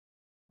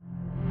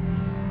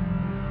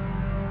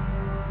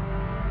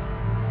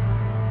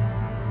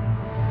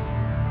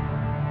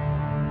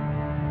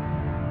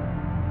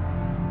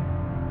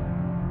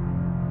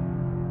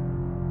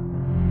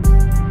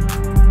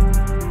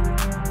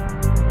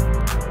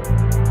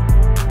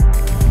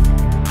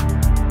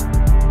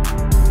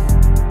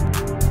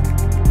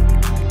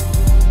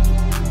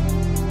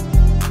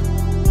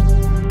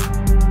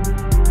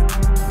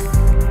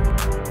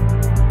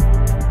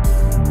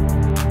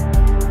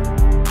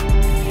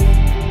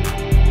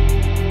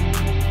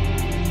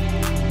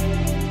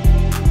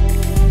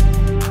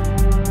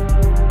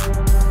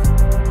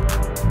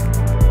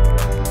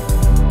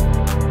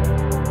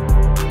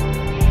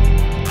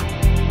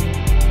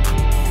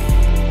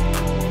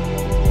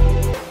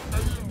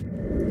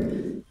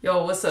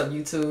Yo, what's up,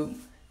 YouTube?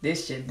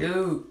 This your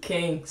dude,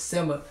 King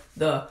Simba,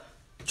 the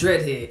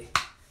Dreadhead.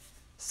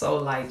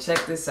 So,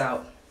 check this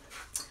out.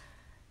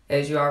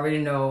 As you already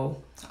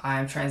know, I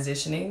am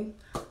transitioning.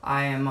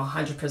 I am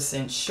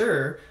 100%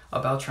 sure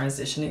about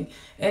transitioning.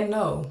 And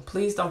no,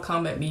 please don't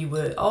come at me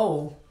with,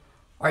 oh,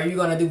 are you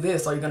going to do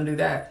this? Are you going to do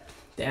that?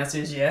 The answer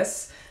is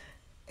yes.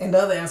 And the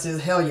other answer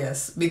is hell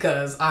yes,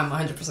 because I'm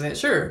 100%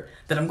 sure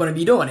that I'm going to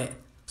be doing it.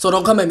 So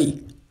don't come at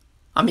me.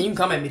 I mean, you can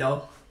come at me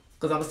though,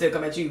 because I'm going to still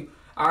come at you.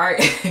 All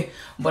right.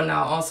 But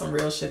now on some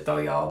real shit though,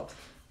 y'all,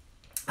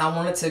 I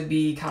wanted to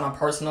be kind of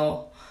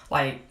personal,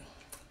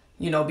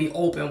 be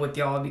open with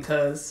y'all,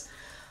 because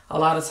a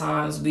lot of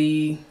times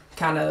we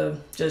kind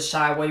of just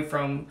shy away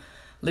from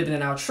living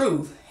in our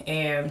truth.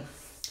 And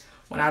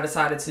when I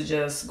decided to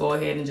just go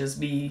ahead and just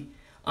be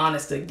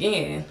honest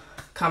again,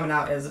 coming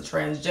out as a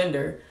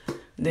transgender,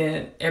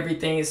 then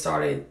everything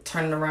started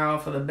turning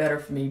around for the better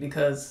for me,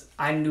 because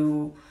I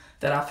knew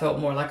that I felt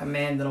more like a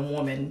man than a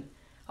woman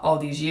all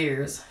these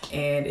years.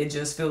 And it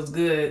just feels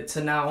good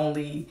to not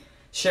only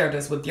share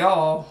this with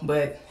y'all,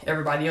 but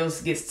everybody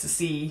else gets to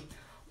see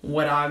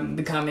what I'm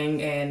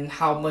becoming and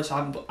how much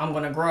I'm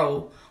going to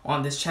grow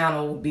on this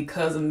channel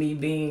because of me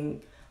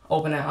being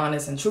open and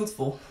honest and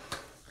truthful.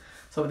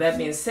 So with that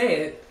being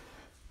said,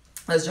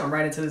 let's jump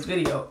right into this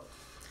video.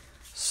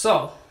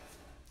 So,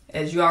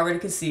 as you already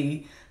can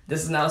see,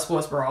 this is not a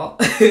sports bra.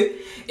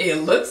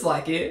 It looks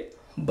like it,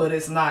 but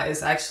it's not.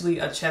 It's actually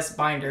a chest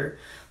binder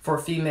for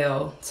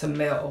female to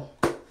male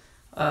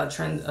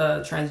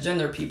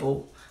transgender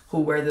people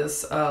who wear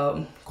this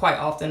quite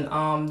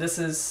often. This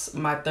is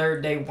my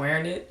third day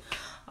wearing it.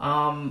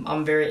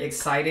 I'm very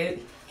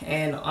excited,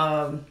 and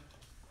I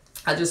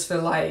just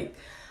feel like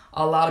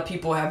a lot of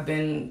people have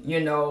been,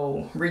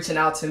 reaching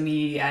out to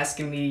me,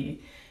 asking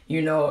me,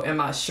 am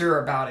I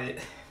sure about it?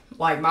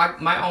 Like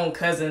my own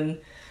cousin,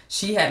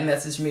 she had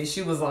messaged me.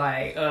 She was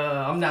like,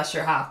 I'm not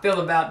sure how I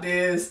feel about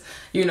this,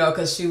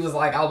 because she was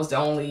like, I was the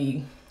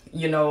only,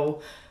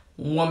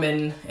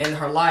 woman in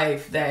her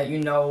life that,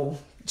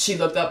 she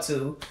looked up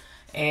to.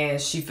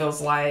 And she feels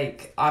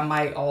like I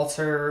might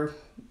alter,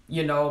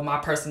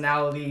 my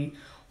personality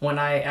when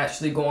I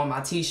actually go on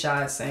my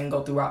T-shots and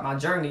go throughout my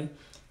journey.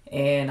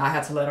 And I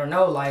had to let her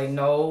know,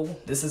 no,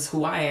 this is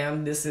who I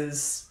am. This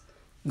is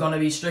gonna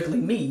be strictly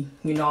me.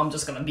 I'm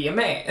just gonna be a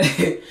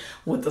man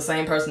with the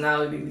same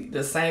personality,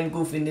 the same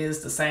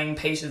goofiness, the same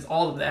patience,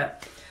 all of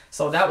that.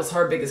 So that was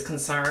her biggest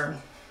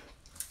concern.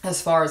 As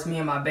far as me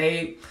and my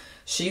babe,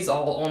 she's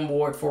all on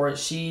board for it.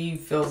 She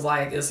feels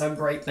like it's a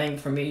great thing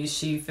for me.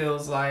 She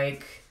feels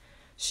like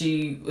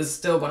she is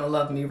still gonna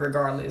love me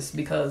regardless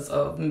because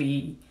of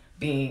me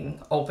being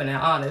open and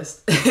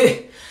honest.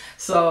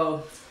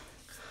 So,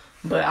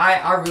 but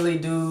I really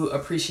do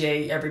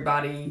appreciate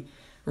everybody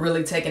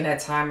really taking that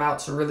time out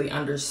to really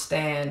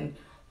understand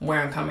where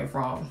I'm coming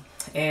from.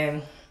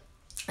 And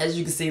as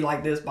you can see,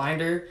 this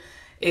binder,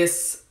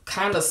 it's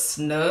kind of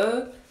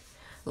snug.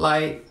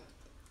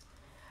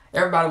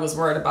 Everybody was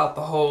worried about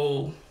the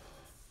whole,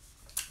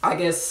 I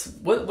guess,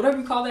 whatever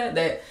you call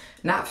that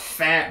not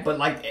fat, but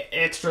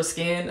extra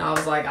skin. I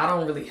was like, I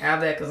don't really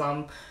have that because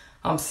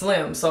I'm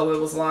slim. So it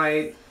was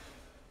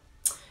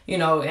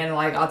and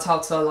I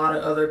talked to a lot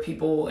of other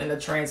people in the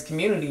trans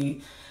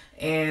community,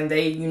 and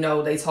they,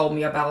 they told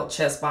me about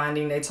chest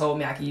binding. They told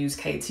me I could use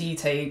KT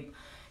tape,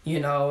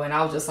 and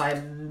I was just like,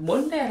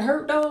 wouldn't that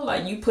hurt though?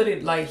 You put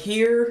it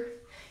here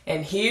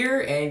and here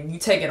and you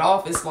take it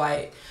off. It's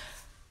like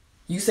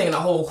you singing a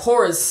whole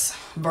chorus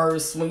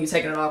verse when you're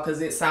taking it off,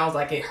 because it sounds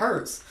like it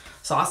hurts.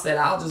 So I said,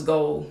 I'll just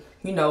go,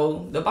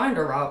 the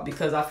binder route,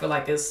 because I feel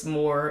like it's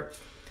more,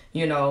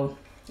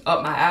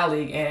 up my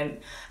alley, and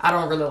I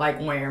don't really like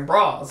wearing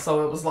bras.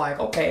 So it was like,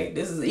 okay,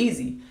 this is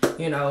easy,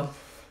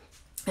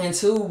 And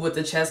two, with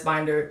the chest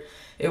binder,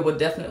 it would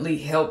definitely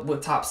help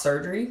with top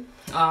surgery.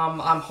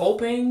 I'm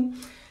hoping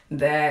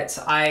that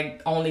I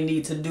only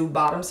need to do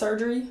bottom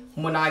surgery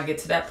when I get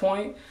to that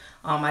point.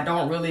 I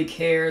don't really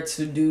care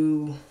to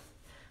do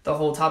the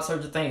whole top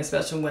surgery thing,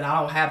 especially when I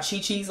don't have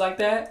chi-chis like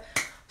that.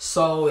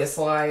 So it's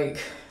like,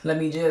 let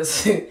me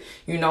just,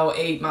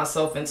 aid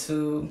myself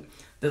into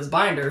this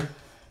binder.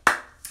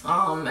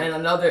 And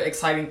another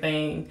exciting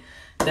thing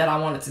that I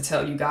wanted to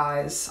tell you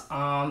guys,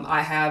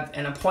 I have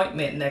an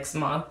appointment next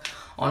month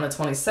on the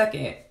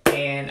 22nd,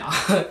 and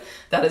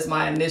that is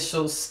my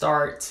initial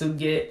start to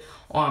get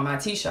on my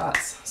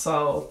T-shots.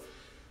 So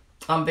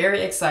I'm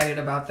very excited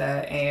about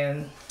that,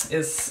 and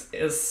it's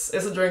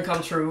a dream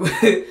come true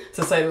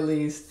to say the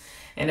least.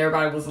 And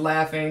everybody was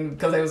laughing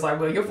because they was like,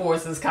 well, your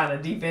voice is kind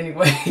of deep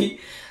anyway.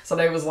 So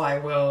they was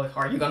like, well,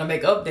 are you going to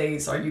make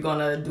updates? Are you going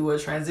to do a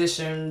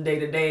transition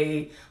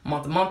day-to-day,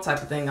 month-to-month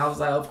type of thing? I was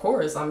like, of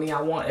course. I mean,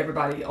 I want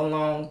everybody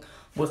along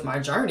with my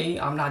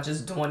journey. I'm not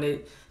just doing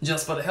it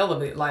just for the hell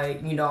of it. I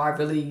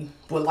really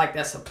would like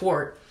that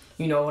support,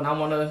 and I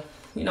want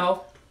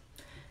to,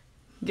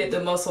 get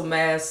the muscle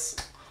mass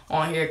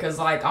on here, because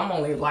I'm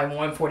only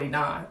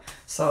 149.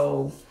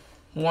 So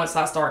once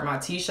I start my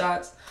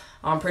T-shots,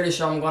 I'm pretty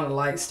sure I'm going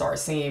to start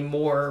seeing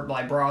more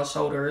broad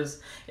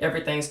shoulders.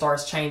 Everything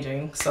starts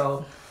changing.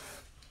 So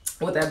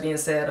with that being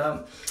said,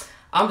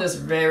 I'm just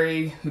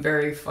very,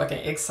 very fucking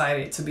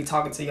excited to be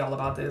talking to y'all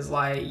about this.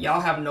 Like,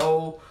 y'all have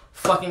no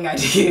fucking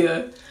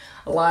idea.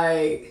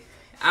 Like,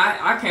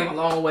 I came a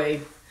long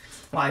way.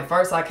 Like,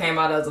 first I came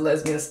out as a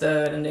lesbian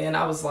stud, and then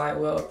I was like,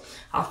 well,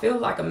 I feel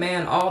like a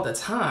man all the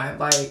time.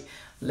 Like,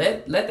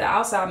 let the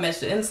outside match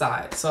the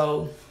inside.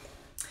 So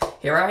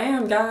here I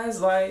am,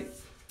 guys. Like,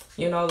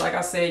 you know, like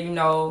I said, you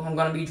know, I'm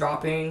gonna be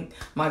dropping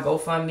my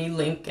GoFundMe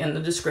link in the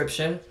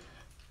description.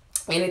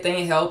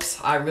 Anything helps.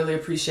 I really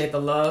appreciate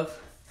the love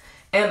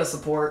and the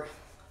support,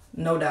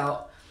 no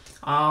doubt.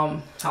 I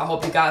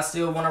hope you guys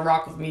still want to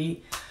rock with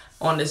me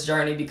on this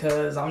journey,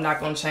 because I'm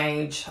not gonna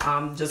change.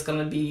 I'm just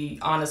gonna be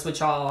honest with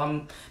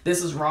y'all.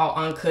 This is raw,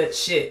 uncut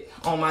shit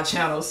on my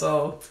channel.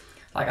 So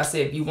like I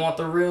said, if you want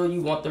the real,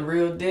 you want the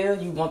real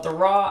deal, you want the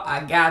raw,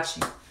 I got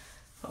you.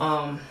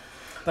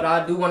 But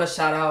I do want to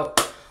shout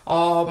out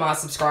all my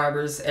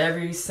subscribers,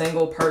 every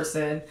single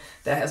person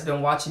that has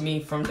been watching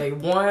me from day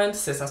one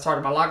since I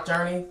started my lock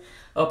journey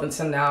up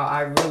until now.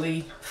 I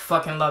really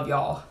fucking love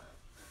y'all.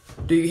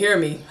 Do you hear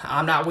me?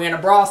 I'm not wearing a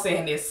bra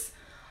saying this,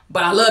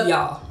 but I love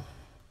y'all.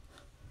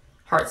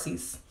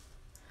 Heartsies.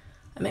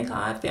 I mean,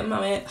 God, my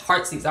man,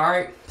 heartsies, all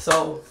right?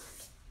 So,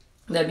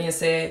 that being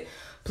said,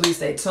 please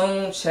stay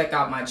tuned. Check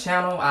out my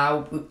channel.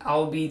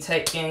 I'll be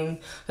taking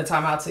the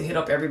time out to hit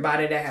up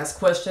everybody that has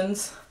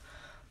questions.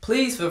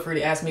 Please feel free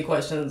to ask me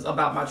questions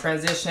about my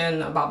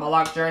transition, about my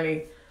lock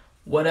journey,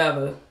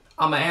 whatever.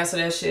 I'm going to answer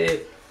that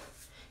shit.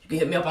 You can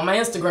hit me up on my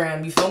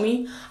Instagram, you feel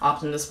me?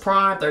 Optimus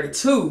Prime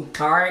 32,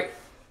 all right?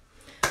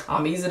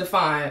 I'm easy to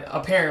find,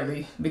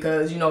 apparently,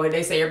 because, you know,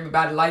 they say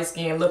everybody light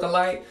skin look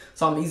alike,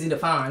 so I'm easy to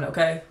find,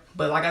 okay?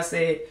 But like I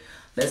said,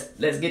 let's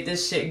get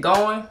this shit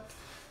going.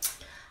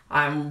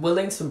 I'm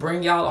willing to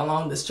bring y'all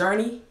along this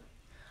journey.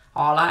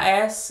 All I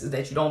ask is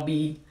that you don't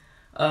be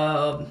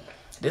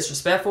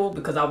disrespectful,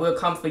 because I will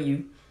come for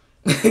you.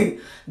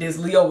 This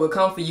Leo will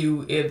come for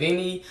you. If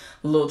any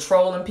little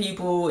trolling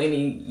people,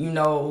 any, you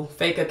know,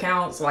 fake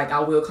accounts, like, I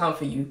will come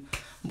for you.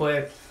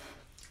 But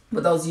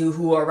for those of you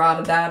who are ride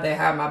or die, that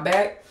have my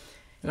back,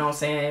 you know what I'm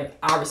saying,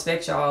 I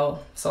respect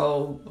y'all.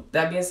 So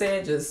that being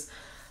said, just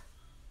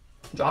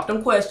drop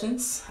them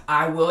questions.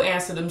 I will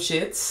answer them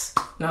shits,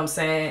 you know what I'm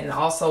saying? And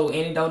also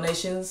any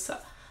donations,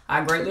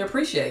 I greatly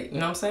appreciate, you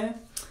know what I'm saying?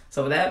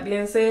 So with that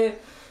being said,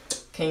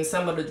 King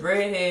Summer the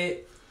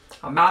Dreadhead,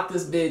 I'm out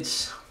this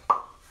bitch.